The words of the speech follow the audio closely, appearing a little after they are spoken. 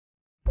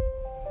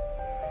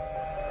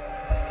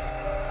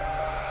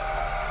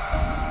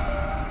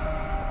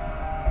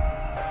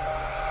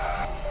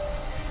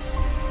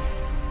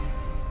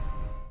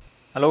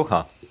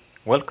Aloha.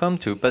 Welcome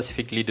to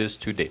Pacific Leaders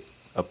Today,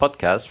 a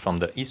podcast from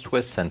the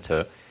East-West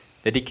Center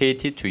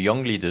dedicated to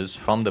young leaders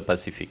from the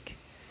Pacific.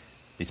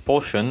 This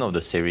portion of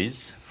the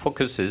series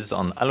focuses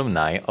on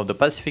alumni of the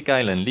Pacific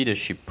Island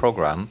Leadership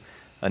Program,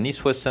 an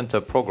East-West Center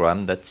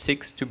program that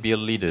seeks to build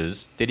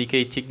leaders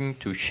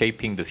dedicated to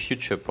shaping the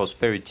future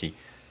prosperity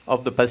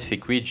of the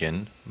Pacific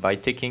region by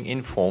taking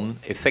informed,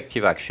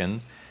 effective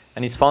action,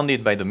 and is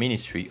funded by the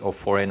Ministry of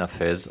Foreign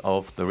Affairs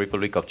of the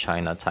Republic of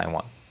China,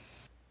 Taiwan.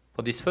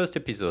 For this first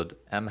episode,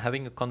 I'm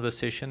having a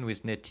conversation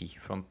with Netty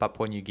from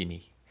Papua New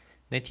Guinea.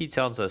 Netty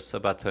tells us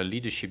about her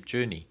leadership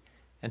journey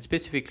and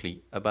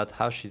specifically about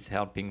how she's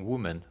helping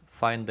women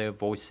find their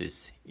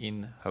voices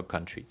in her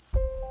country.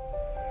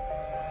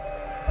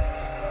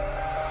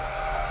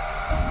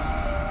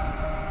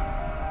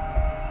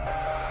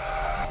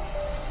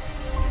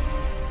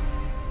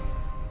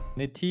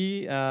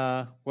 Netty,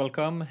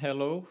 welcome.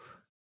 Hello.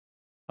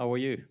 How are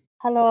you?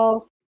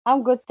 Hello,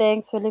 I'm good,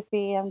 thanks,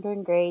 Philippi. I'm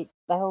doing great.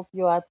 I hope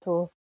you are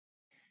too.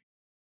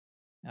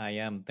 I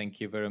am. Thank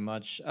you very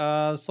much.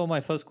 So my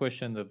first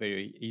question, a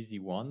very easy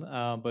one.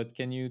 But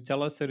can you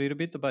tell us a little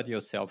bit about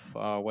yourself?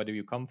 Where do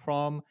you come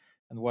from,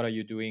 and what are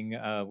you doing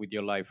with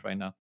your life right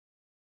now?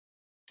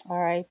 All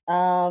right.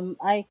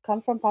 I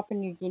come from Papua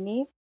New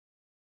Guinea.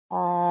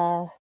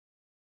 Uh,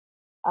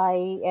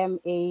 I am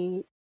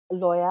a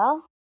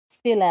lawyer.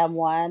 Still am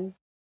one.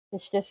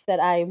 It's just that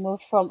I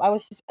moved from. I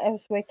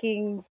was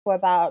working for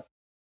about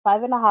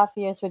 5.5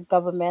 years with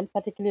government,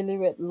 particularly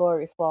with law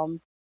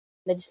reform,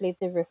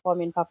 legislative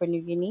reform in Papua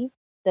New Guinea.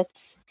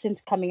 That's since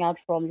coming out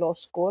from law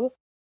school.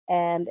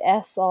 And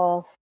as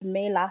of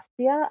May last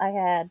year, I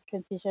had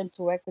transitioned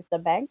to work with the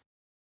bank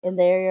in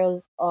the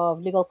areas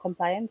of legal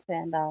compliance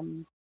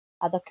and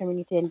other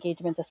community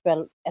engagement as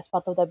well as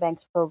part of the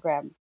bank's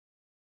program.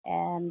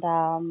 And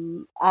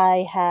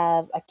I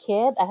have a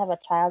kid, I have a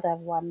child, I have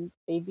one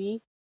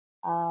baby.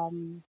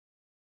 Um,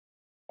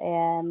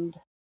 and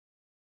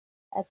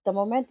at the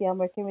moment, yeah, I'm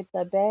working with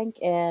the bank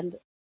and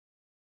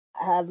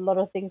I had a lot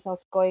of things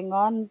else going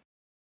on,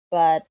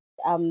 but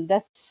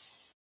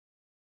that's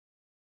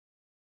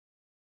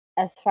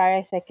as far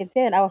as I can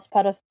say. And I was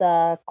part of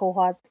the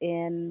cohort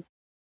in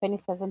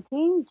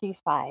 2017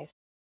 G5.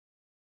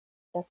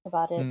 That's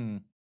about it. Hmm.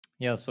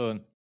 Yeah, so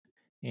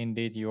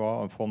indeed, you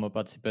are a former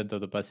participant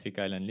of the Pacific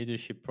Island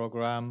Leadership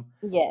Program,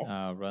 Yes.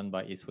 run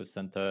by East West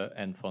Center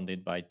and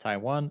funded by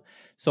Taiwan.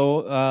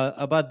 So,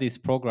 about this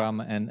program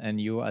and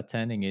you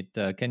attending it,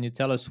 can you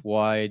tell us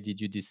why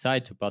did you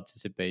decide to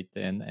participate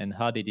and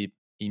how did it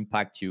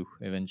impact you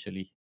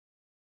eventually?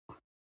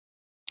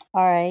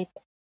 All right.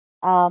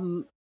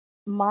 Um,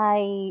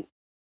 my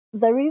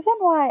the reason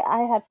why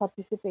I had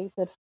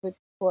participated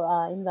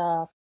in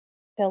the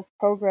health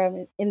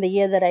program in the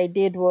year that I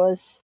did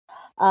was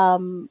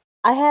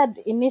I had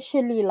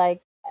initially,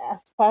 like, as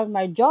part of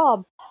my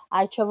job,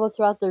 I traveled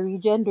throughout the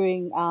region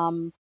doing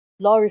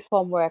law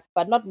reform work,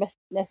 but not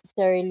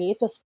necessarily. It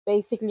was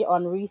basically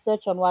on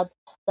research on what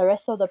the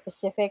rest of the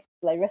Pacific,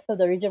 like rest of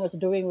the region, was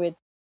doing with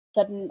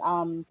certain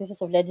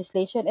pieces of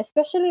legislation,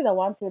 especially the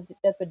ones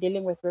that were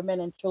dealing with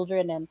women and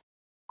children and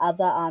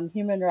other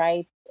human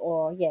rights,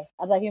 or yeah,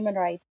 other human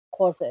rights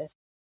causes.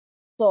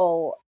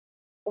 So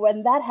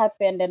when that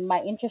happened and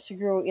my interest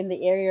grew in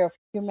the area of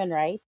human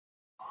rights,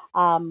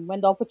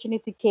 when the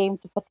opportunity came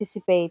to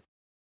participate,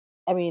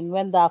 I mean,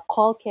 when the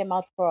call came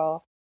out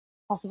for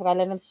Pacific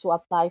Islanders to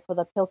apply for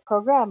the PILP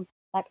program,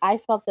 like, I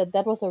felt that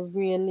that was a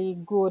really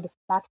good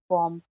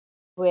platform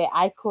where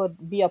I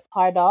could be a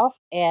part of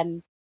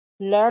and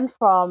learn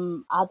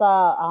from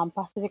other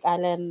Pacific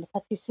Island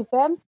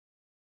participants,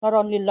 not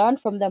only learn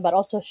from them but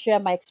also share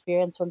my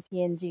experience from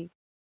PNG.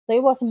 So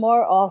it was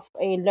more of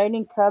a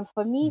learning curve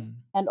for me, Mm.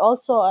 and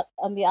also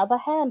on the other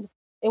hand,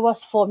 it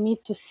was for me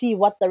to see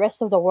what the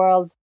rest of the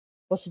world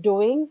was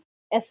doing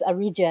as a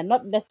region,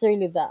 not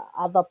necessarily the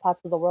other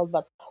parts of the world,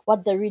 but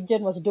what the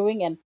region was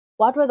doing and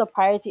what were the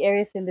priority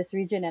areas in this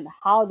region and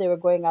how they were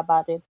going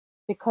about it.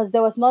 Because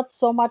there was not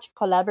so much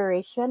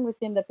collaboration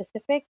within the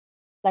Pacific.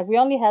 Like, we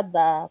only had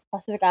the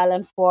Pacific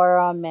Island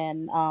Forum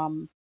and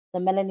the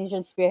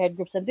Melanesian Spearhead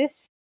groups, and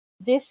this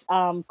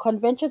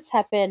conventions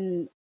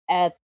happen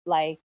at,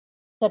 like,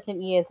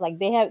 certain years. Like,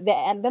 they're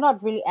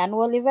not really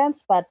annual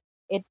events, but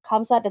it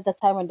comes out at the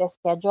time when they're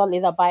scheduled,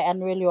 either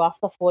biannually or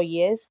after 4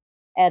 years.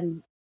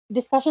 And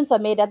discussions are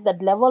made at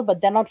that level,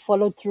 but they're not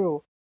followed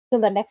through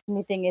till the next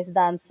meeting is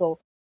done. So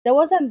there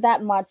wasn't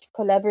that much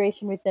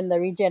collaboration within the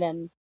region,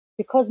 and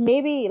because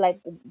maybe,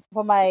 like,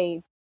 for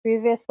my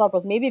previous thought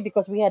was maybe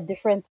because we had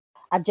different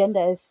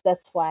agendas,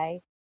 that's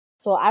why.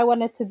 So I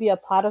wanted to be a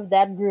part of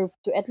that group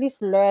to at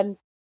least learn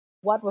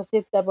what was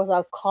it that was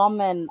our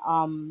common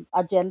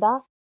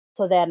agenda.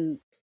 So then,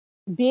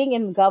 being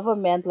in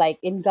government, like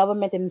in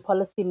government and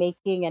policy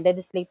making and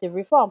legislative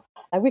reform,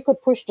 like, we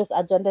could push those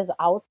agendas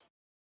out.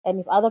 And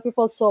if other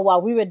people saw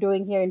what we were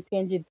doing here in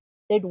PNG,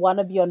 they'd want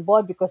to be on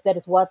board because that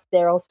is what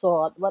they're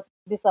also, what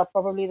these are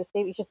probably the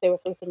same issues they were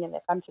facing in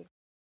their country.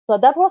 So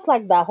that was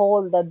like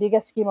the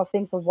biggest scheme of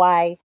things of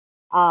why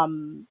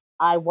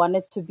I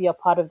wanted to be a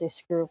part of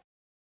this group.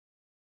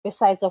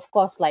 besides, of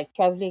course, like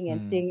traveling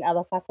and Mm, seeing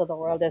other parts of the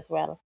world as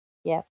well.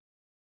 Yeah.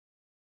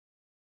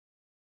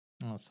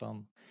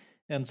 awesome.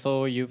 And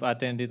so you've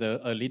attended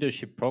a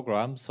leadership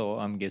program. So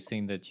I'm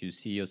guessing that you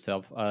see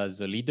yourself as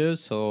a leader.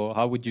 So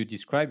how would you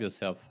describe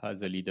yourself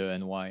as a leader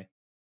and why?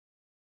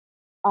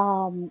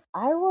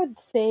 I would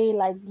say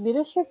like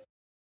leadership.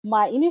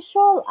 My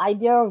initial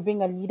idea of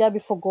being a leader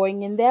before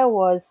going in there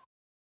was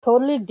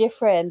totally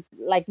different.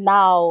 Like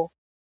now,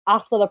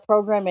 after the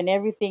program and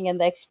everything and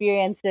the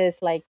experiences,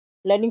 like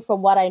learning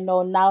from what I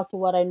know now to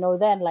what I know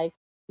then, like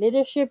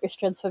leadership is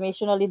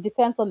transformational. It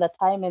depends on the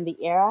time and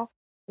the era.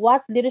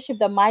 What leadership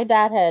that my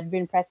dad had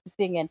been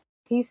practicing and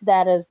his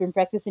dad has been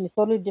practicing is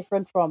totally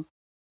different from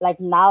like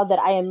now that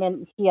I am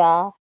in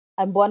here.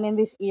 I'm born in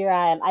this era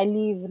and I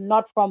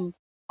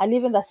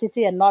live in the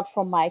city and not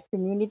from my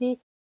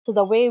community. So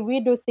the way we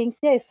do things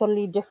here is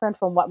totally different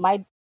from what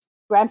my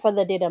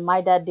grandfather did and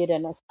my dad did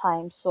in his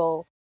time.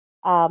 So,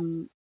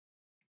 um,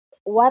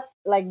 what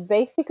like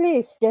basically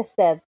it's just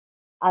that,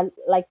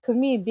 like to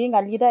me, being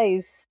a leader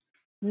is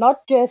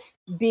not just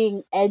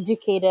being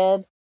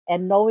educated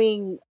and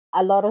knowing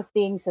a lot of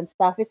things and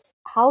stuff. It's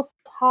how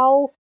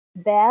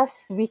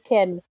best we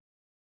can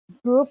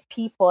group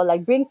people,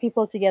 like bring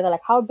people together,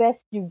 like how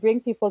best you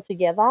bring people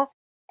together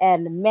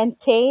and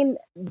maintain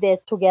their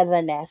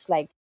togetherness.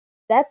 Like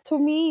that to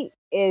me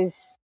is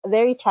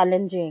very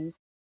challenging,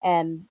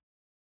 and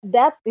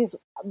that is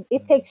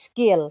it Mm, takes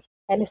skill.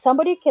 And if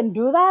somebody can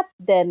do that,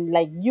 then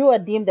like you are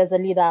deemed as a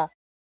leader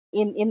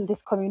in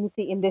this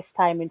community in this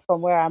time and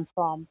from where I'm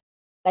from.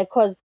 Like,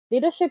 cause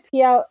leadership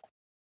here,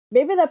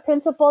 maybe the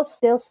principle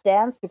still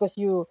stands because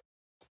you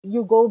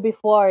go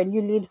before and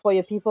you lead for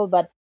your people,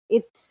 but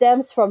it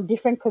stems from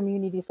different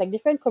communities. Like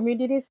different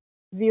communities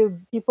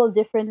view people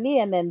differently,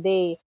 and then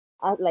they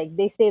are like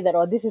they say that,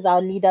 oh, this is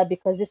our leader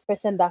because this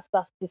person does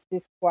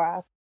this for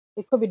us.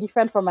 It could be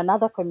different from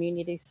another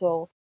community,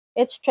 so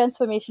it's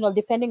transformational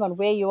depending on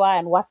where you are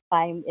and what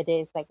time it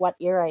is, like what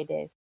era it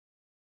is.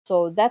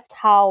 So that's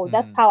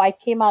mm, how I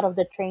came out of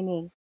the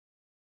training.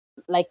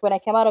 Like when I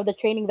came out of the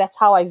training, that's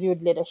how I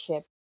viewed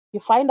leadership. You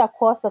find a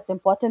cause that's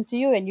important to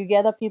you, and you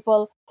gather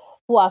people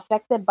who are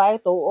affected by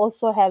it, or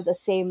also have the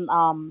same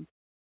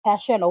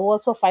passion, or who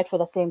also fight for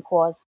the same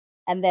cause.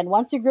 And then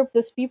once you group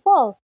those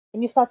people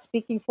and you start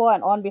speaking for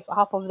and on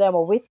behalf of them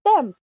or with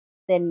them,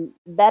 then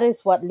that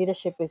is what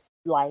leadership is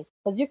like.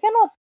 Because you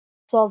cannot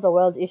solve the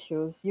world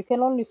issues. You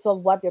can only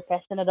solve what you're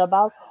passionate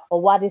about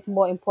or what is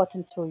more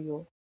important to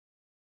you.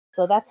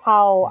 So that's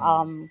how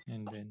mm.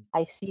 And then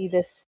I see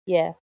this.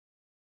 Yeah.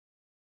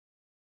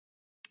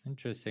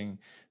 interesting.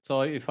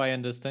 So, if I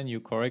understand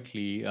you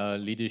correctly,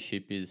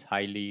 leadership is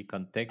highly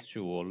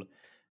contextual.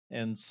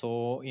 And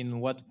so, in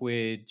what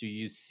way do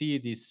you see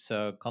this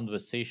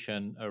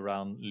conversation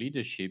around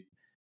leadership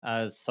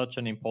as such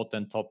an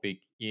important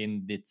topic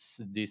in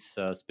this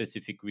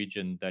specific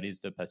region that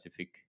is the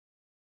Pacific?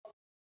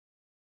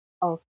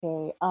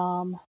 Okay.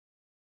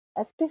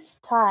 At this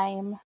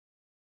time,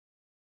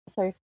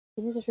 sorry,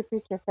 can you just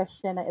repeat your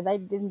question? I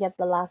didn't get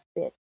the last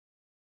bit.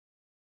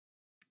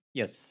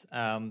 Yes.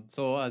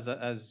 So as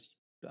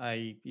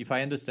I, if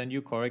I understand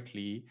you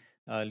correctly,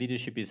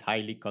 leadership is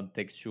highly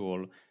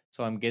contextual.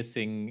 So I'm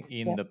guessing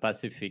in Yeah. the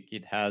Pacific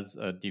it has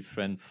a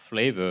different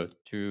flavor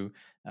to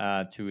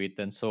it.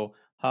 And so,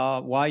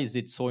 why is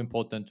it so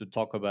important to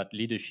talk about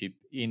leadership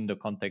in the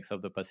context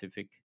of the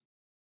Pacific?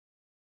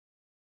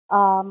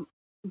 Um,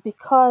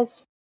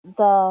 because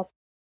the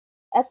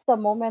at the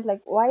moment,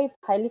 like why it's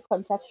highly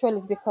contextual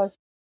is because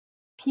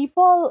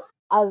people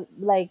are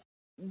like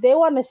they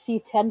want to see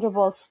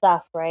tangible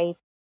stuff, right?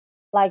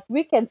 Like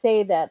we can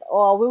say that,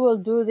 oh, we will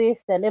do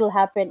this and it'll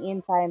happen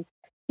in time.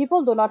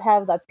 People do not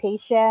have the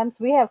patience.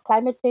 We have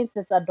climate change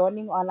that's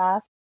dawning on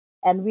us,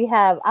 and we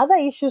have other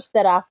issues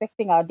that are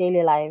affecting our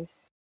daily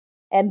lives.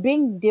 And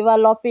being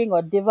developing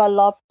or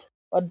developed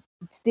or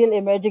still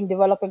emerging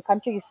developing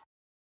countries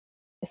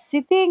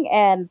sitting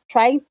and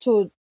trying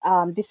to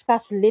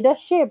discuss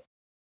leadership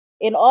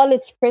in all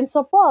its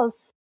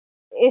principles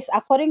is,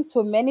 according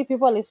to many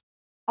people, is,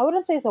 I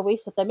wouldn't say it's a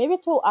waste of time. Maybe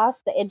to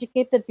us the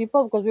educated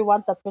people, because we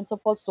want the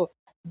principles to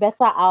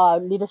better our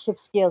leadership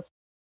skills.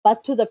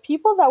 But to the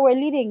people that we're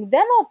leading,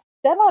 they're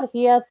not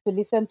here to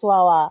listen to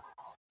our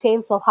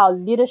tales of how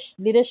leaders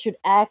should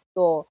act,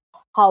 or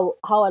how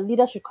a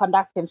leader should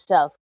conduct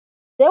himself.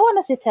 They want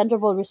to see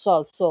tangible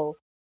results. So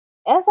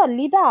as a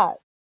leader,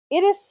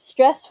 it is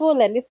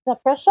stressful and it's a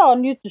pressure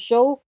on you to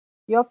show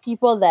your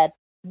people that,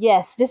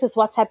 yes, this is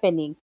what's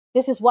happening.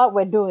 This is what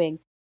we're doing.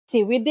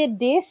 See, we did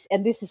this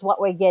and this is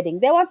what we're getting.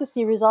 They want to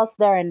see results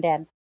there and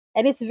then.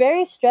 And it's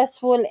very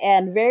stressful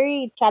and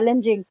very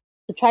challenging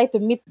to try to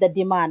meet the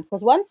demand.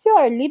 Because once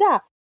you're a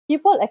leader,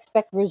 people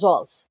expect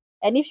results.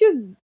 And if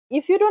you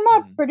do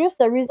not Mm, produce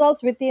the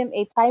results within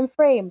a time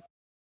frame,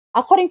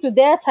 according to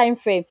their time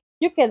frame,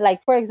 you can,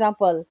 like, for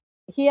example,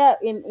 here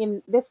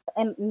in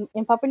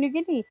Papua New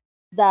Guinea,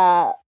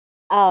 the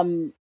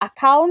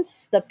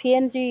accounts, the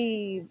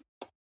PNG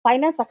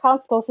finance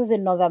accounts closes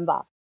in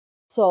November.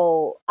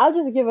 So I'll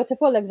just give a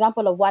typical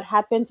example of what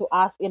happened to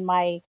us in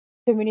my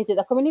community,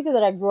 the community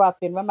that I grew up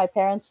in, where my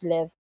parents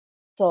live.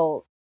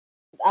 So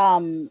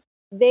um,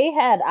 they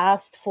had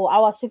asked for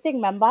our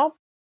sitting member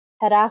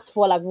had asked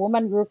for like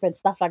woman group and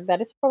stuff like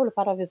that. It's probably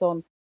part of his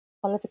own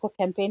political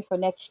campaign for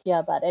next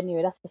year. But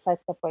anyway, that's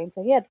besides the point.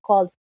 So he had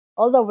called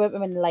all the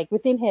women like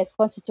within his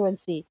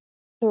constituency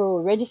to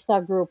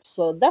register groups.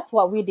 So that's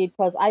what we did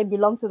because I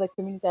belong to the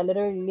community. I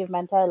literally lived my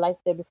entire life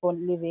there before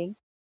leaving.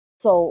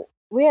 So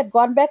we had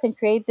gone back and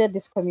created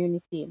this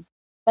community.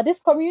 But this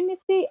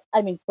community,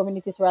 I mean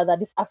communities rather,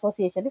 this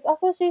association. This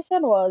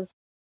association it was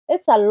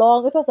a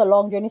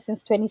long journey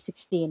since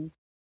 2016.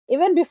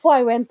 Even before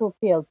I went to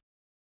PILP.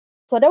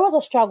 So there was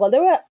a struggle.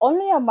 There were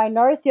only a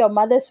minority of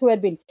mothers who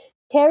had been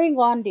carrying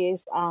on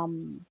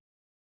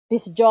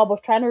this job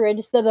of trying to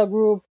register the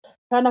group,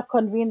 trying to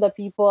convene the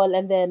people,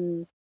 and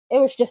then it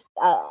was just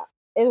uh,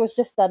 it was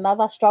just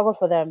another struggle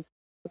for them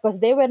because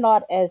they were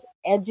not as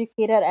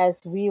educated as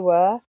we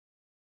were.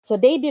 So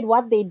they did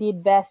what they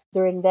did best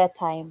during their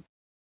time.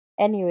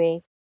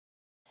 Anyway,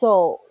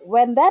 so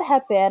when that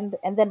happened,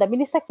 and then the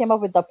minister came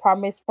up with the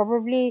promise,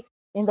 probably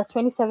in the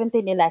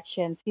 2017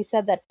 elections, he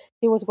said that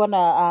he was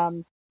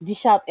gonna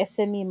dish out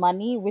SME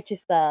money, which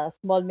is the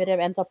small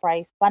medium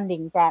enterprise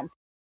funding grant,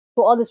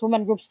 to all these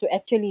women groups to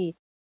actually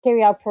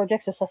carry out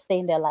projects to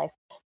sustain their lives.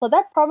 So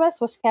that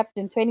promise was kept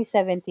in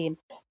 2017.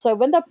 So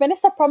when the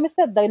minister promised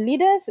it, the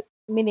leaders,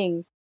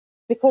 meaning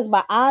because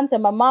my aunt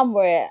and my mom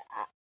were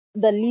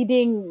the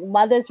leading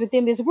mothers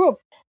within this group,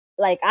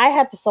 like I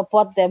had to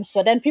support them.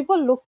 So then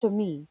people looked to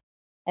me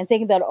and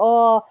saying that,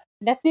 oh,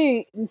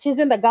 Netty, she's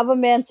in the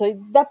government. So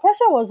the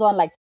pressure was on,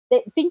 like,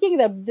 thinking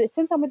that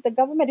since I'm with the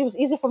government, it was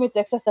easy for me to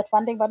access that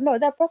funding. But no,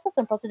 there are processes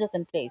and procedures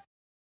in place.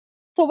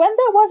 So when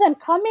that wasn't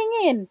coming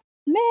in,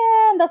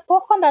 man, the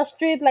talk on the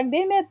street, like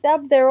they made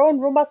up their own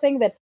rumor saying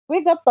that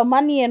we got the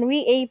money and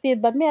we ate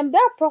it, but man,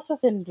 there are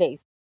processes in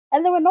place.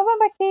 And then when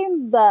November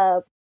came,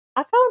 the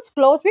accounts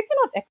closed. We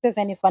cannot access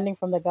any funding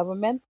from the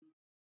government.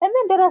 And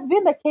then there has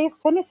been the case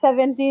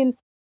 2017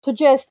 to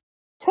just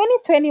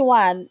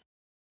 2021,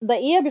 the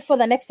year before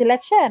the next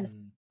election.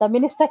 Mm. The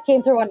minister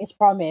came through on his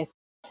promise.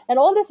 And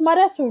all these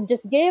mothers who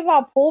just gave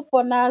up hope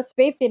on us,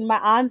 faith in my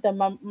aunt and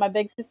my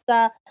big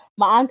sister,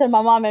 my aunt and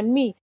my mom and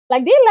me.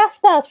 Like they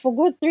left us for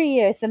good 3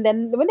 years. And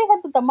then when they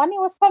heard that the money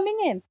was coming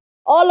in,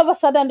 all of a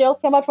sudden they all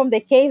came out from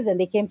their caves and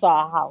they came to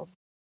our house.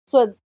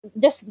 So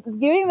just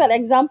giving that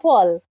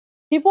example,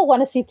 people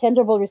want to see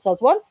tangible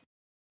results. Once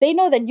they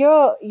know that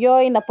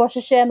you're in a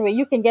position where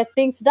you can get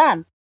things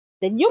done,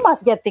 then you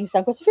must get things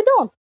done. Because if you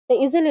don't, they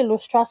easily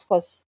lose trust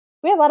because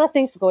we have other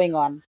things going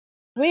on.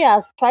 We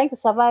are trying to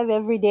survive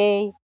every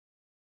day,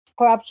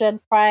 corruption,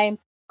 crime,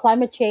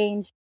 climate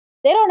change.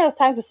 They don't have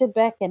time to sit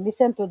back and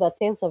listen to the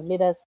tales of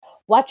leaders,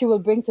 what you will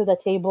bring to the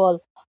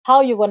table,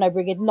 how you're going to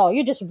bring it. No,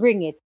 you just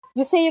bring it.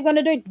 You say you're going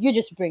to do it, you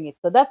just bring it.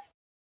 So that's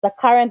the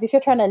current, if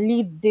you're trying to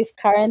lead this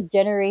current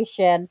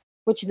generation,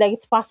 which like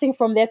it's passing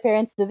from their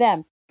parents to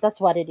them,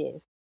 that's what it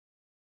is.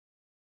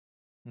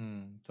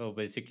 So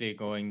basically,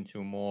 going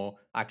to more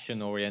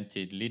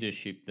action-oriented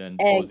leadership than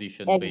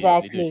position-based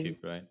Exactly.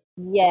 leadership, right?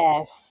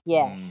 Yes, Mm.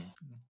 yes.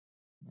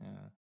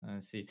 Yeah, I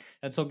see.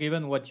 And so,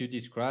 given what you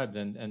described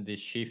and this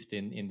shift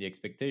in the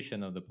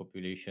expectation of the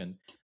population,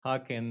 how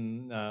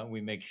can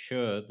we make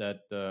sure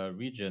that the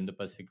region, the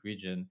Pacific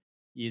region,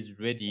 is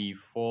ready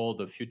for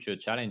the future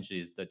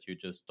challenges that you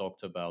just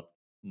talked about,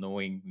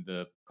 knowing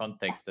the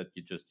context that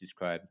you just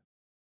described?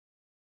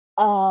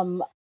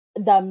 Um,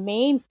 the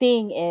main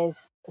thing is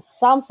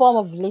some form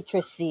of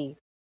literacy,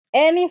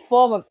 any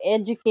form of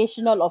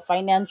educational or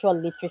financial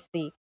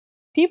literacy.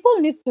 People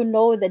need to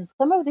know that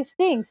some of these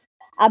things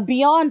are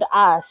beyond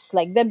us,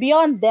 like they're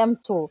beyond them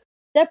too.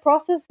 There are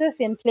processes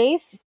in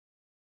place,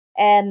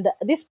 and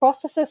these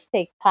processes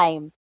take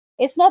time.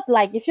 It's not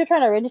like if you're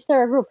trying to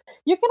register a group,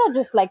 you cannot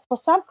just like for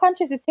some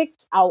countries it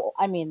takes a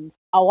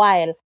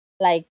while.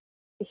 Like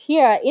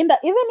here in the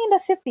even in the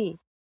city,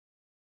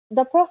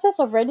 the process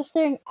of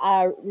registering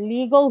a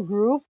legal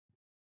group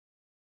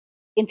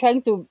in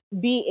trying to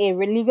be a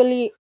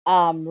legally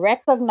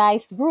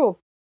recognized group,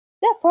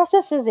 there are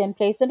processes in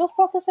place, and those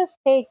processes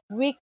take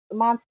weeks,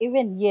 months,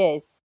 even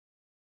years,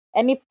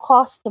 and it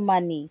costs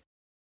money.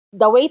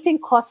 The waiting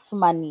costs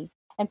money,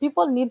 and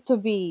people need to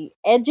be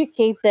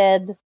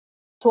educated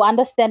to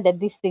understand that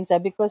these things are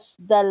because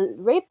the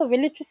rate of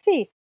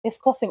illiteracy is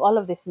causing all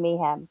of this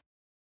mayhem.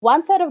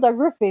 One side of the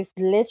group is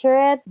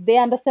literate, they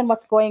understand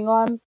what's going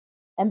on,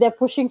 and they're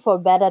pushing for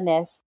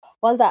betterness,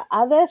 while the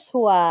others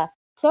who are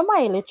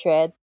semi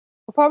illiterate,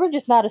 who probably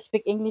just know how to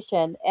speak English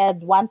and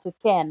add 1 to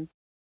 10,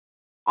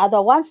 are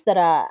the ones that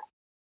are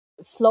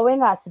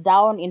slowing us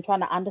down in trying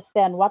to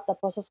understand what the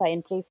processes are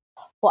in place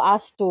for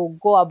us to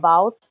go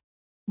about,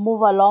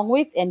 move along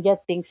with, and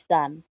get things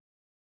done.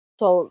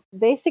 So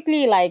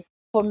basically, like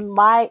for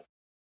my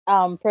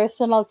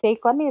personal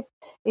take on it,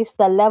 is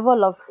the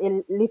level of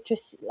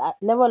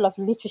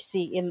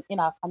literacy in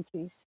our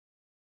countries,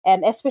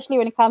 and especially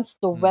when it comes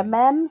to Mm.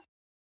 women.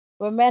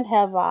 Women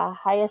have a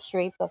highest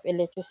rate of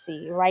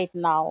illiteracy right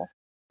now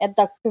at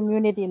the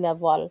community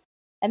level,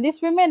 and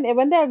these women,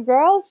 when they're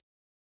girls,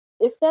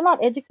 if they're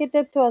not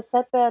educated to a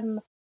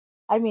certain,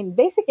 I mean,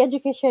 basic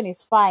education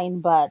is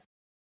fine, but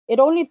it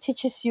only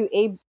teaches you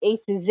A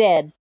to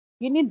Z.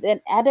 You need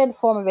an added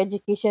form of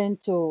education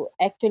to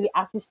actually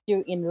assist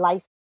you in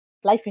life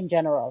in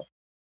general.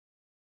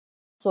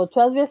 So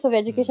 12 years of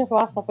education Mm,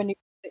 for us mm, Papua New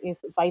Guinea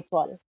is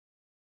vital.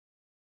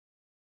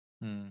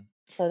 mm.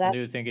 So And do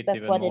you think it's that's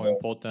even what it more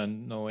is.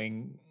 important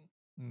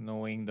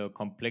knowing the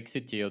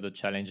complexity of the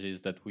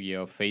challenges that we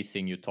are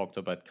facing? You talked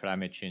about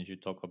climate change, you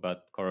talk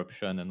about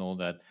corruption and all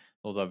that.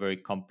 Those are very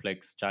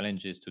complex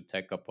challenges to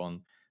take up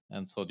on.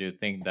 And so do you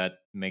think that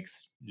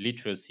makes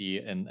literacy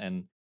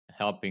and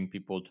helping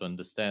people to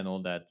understand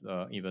all that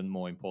even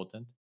more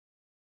important?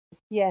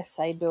 Yes,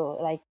 I do.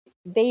 Like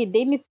they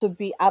need to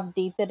be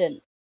updated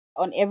and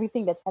on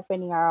everything that's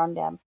happening around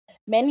them.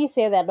 Many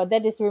say that, but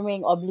that is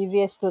remaining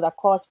oblivious to the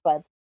cause.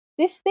 But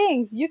these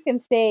things you can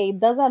say it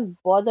doesn't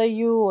bother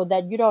you or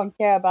that you don't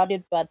care about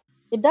it, but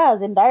it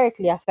does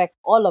indirectly affect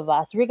all of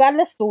us,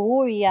 regardless to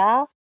who we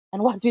are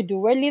and what we do.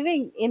 We're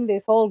living in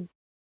this whole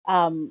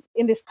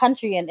in this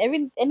country, and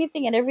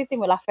anything and everything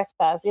will affect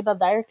us either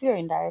directly or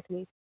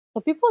indirectly.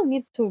 So people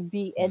need to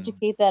be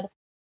Mm, educated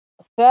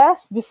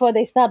first before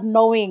they start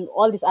knowing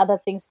all these other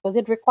things because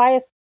it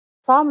requires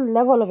some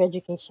level of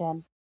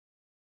education.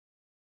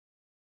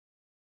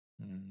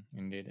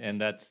 indeed. And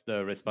that's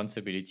the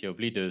responsibility of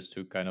leaders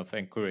to kind of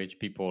encourage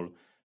people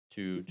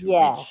to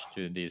reach Yes.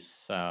 to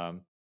this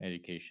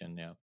education.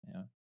 Yeah,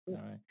 yeah.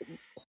 All right.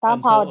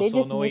 And Somehow so they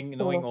so just need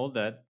knowing to. all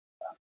that,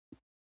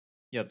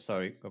 yep,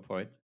 sorry, go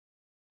for it.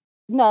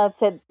 No,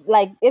 it's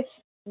like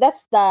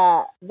that's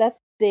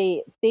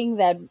the thing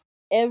that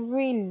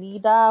every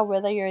leader,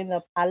 whether you're in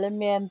the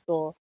parliament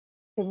or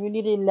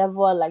community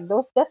level, like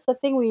those, that's the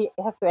thing we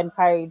have to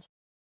encourage.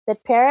 The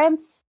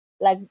parents,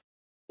 like,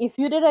 if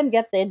you didn't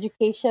get the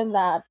education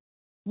that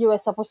you were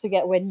supposed to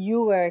get when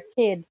you were a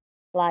kid,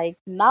 like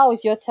now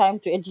is your time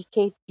to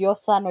educate your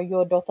son or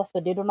your daughter so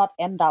they do not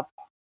end up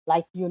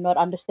like you not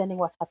understanding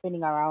what's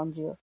happening around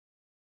you.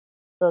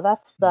 So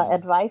that's the Mm,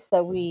 advice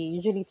that we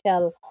usually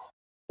tell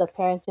the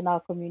parents in our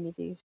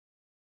communities.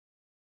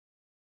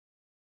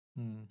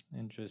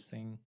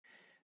 interesting.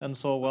 And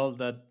so, well,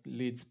 that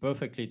leads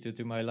perfectly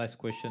to my last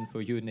question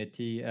for you,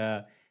 Nettie.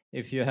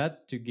 If you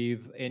had to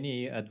give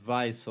any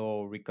advice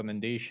or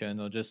recommendation,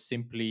 or just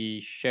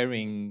simply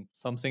sharing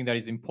something that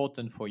is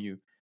important for you,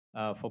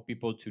 for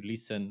people to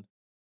listen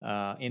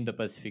in the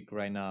Pacific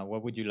right now,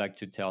 what would you like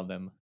to tell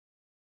them?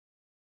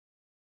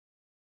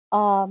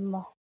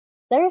 Um,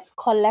 there is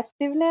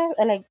collectiveness,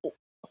 like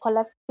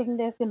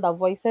collectiveness in the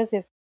voices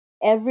if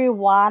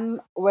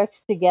everyone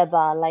works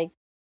together. Like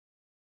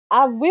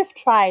we've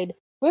tried.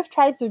 We've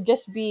tried to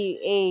just be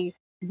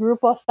a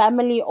group of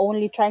family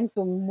only trying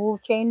to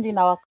move change in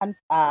our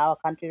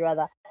country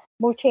rather,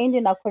 move change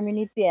in our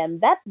community,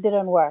 and that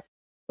didn't work.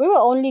 We were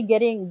only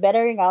getting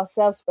bettering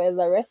ourselves, but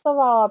the rest of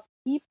our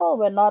people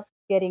were not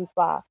getting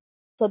far.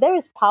 So there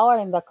is power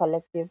in the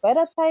collective. By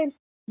the time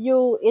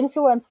you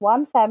influence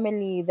one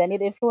family, then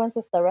it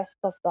influences the rest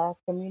of the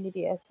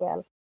community as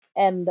well.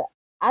 And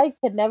I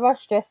could never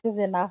stress this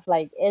enough.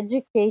 Like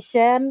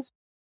education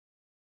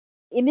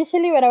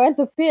initially when I went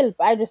to PILP,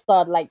 I just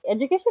thought like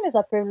education is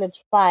a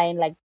privilege, fine.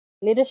 Like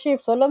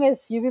leadership, so long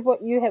as you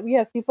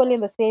have people in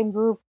the same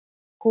group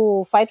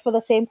who fight for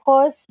the same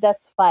cause,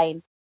 that's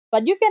fine.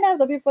 But you can have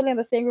the people in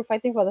the same group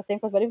fighting for the same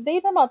cause, but if they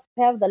do not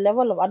have the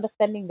level of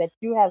understanding that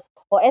you have,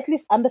 or at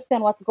least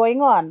understand what's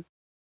going on,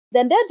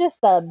 then they're just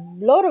a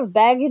load of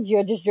baggage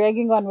you're just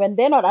dragging on when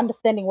they're not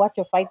understanding what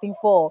you're fighting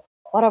for,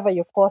 whatever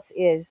your cause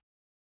is.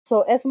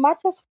 So as much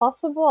as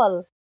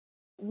possible,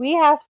 we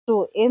have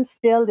to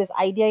instill this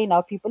idea in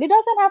our people. It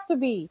doesn't have to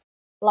be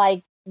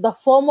like the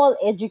formal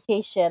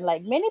education.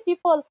 Like many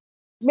people,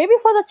 maybe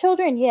for the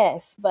children,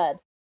 yes, but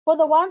for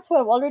the ones who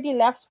have already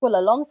left school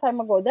a long time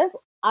ago, there's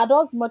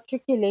adult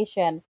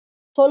matriculation.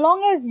 So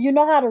long as you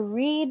know how to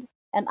read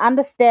and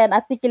understand,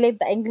 articulate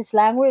the English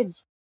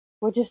language,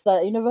 which is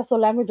the universal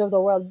language of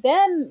the world,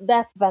 then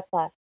that's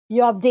better.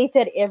 You're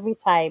updated every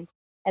time.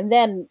 And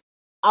then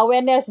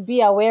awareness,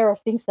 be aware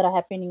of things that are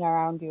happening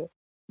around you,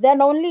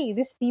 then only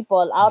these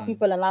people, our Mm,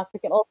 people and us, we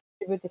can all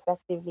contribute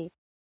effectively.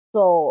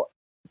 So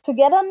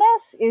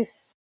togetherness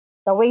is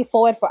the way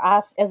forward for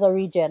us as a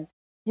region.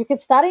 You can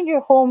start in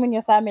your home, in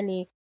your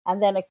family,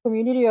 and then a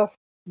community of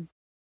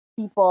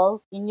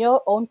people in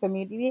your own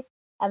community,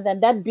 and then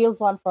that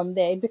builds on from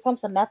there. It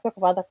becomes a network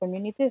of other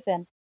communities,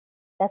 and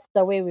that's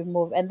the way we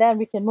move. And then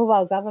we can move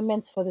our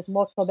governments for this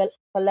more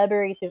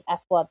collaborative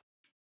effort.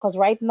 Because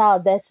right now,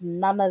 there's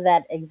none of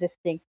that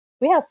existing.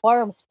 We have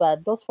forums,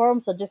 but those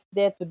forums are just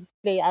there to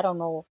display. I don't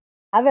know.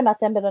 I haven't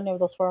attended any of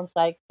those forums,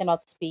 so I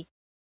cannot speak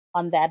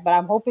on that. But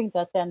I'm hoping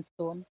to attend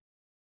soon.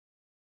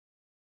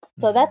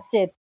 So mm, that's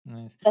it.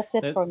 nice. That's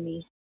it There, for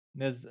me.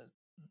 there's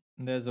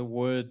there's a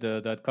word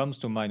that comes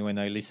to mind when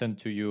I listen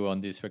to you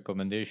on this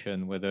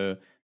recommendation, whether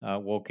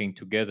walking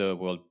together,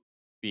 well,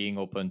 being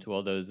open to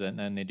others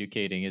and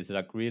educating is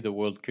like really the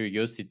word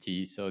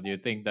curiosity. So do you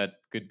think that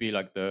could be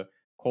like the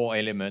core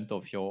element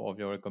of your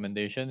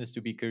recommendation is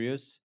to be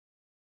curious?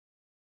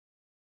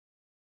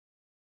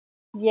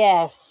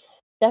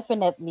 Yes,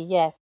 definitely.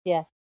 Yes,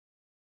 yes.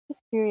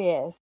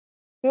 Curious.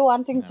 We're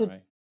wanting All to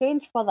right.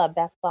 change for the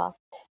better.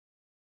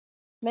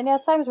 Many a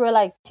times we're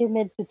like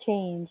timid to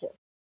change,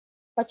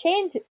 but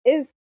change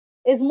is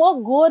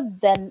more good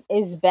than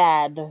is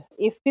bad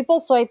if people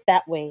saw it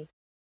that way,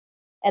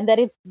 and that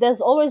there's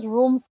always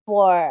room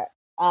for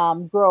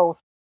growth.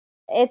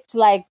 It's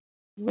like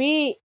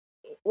we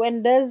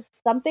when there's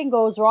something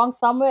goes wrong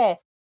somewhere,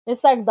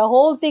 it's like the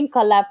whole thing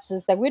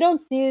collapses. Like we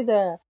don't see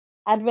the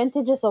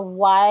advantages of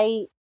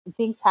why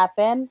things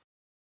happen.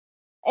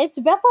 It's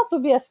better to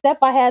be a step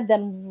ahead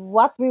than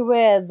what we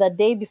were the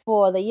day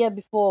before, the year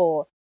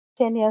before,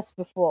 10 years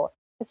before.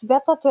 It's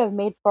better to have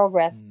made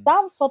progress, Mm,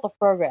 some sort of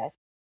progress.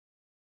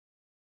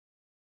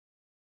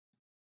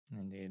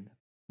 indeed.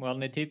 Well,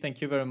 Netty,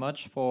 thank you very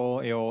much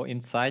for your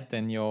insight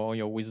and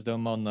your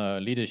wisdom on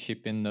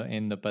leadership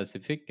in the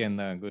Pacific,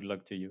 and good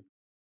luck to you.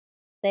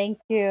 Thank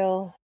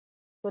you.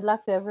 Good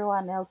luck to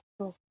everyone else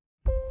too.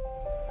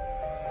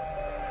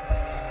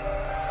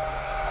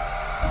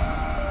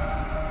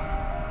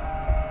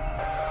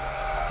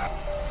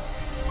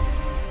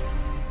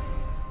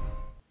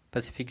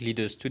 Pacific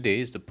Leaders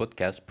Today is the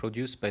podcast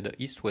produced by the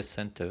East West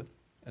Center,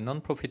 a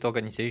non-profit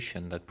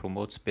organization that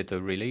promotes better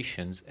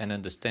relations and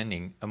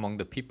understanding among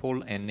the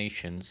people and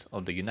nations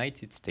of the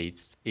United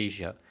States,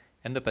 Asia,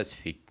 and the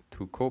Pacific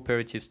through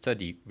cooperative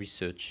study,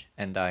 research,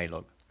 and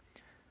dialogue.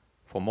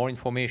 For more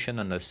information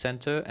on the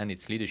center and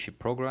its leadership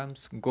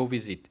programs, go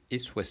visit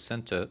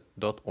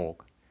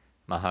eastwestcenter.org.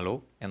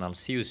 Mahalo, and I'll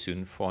see you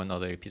soon for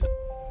another episode.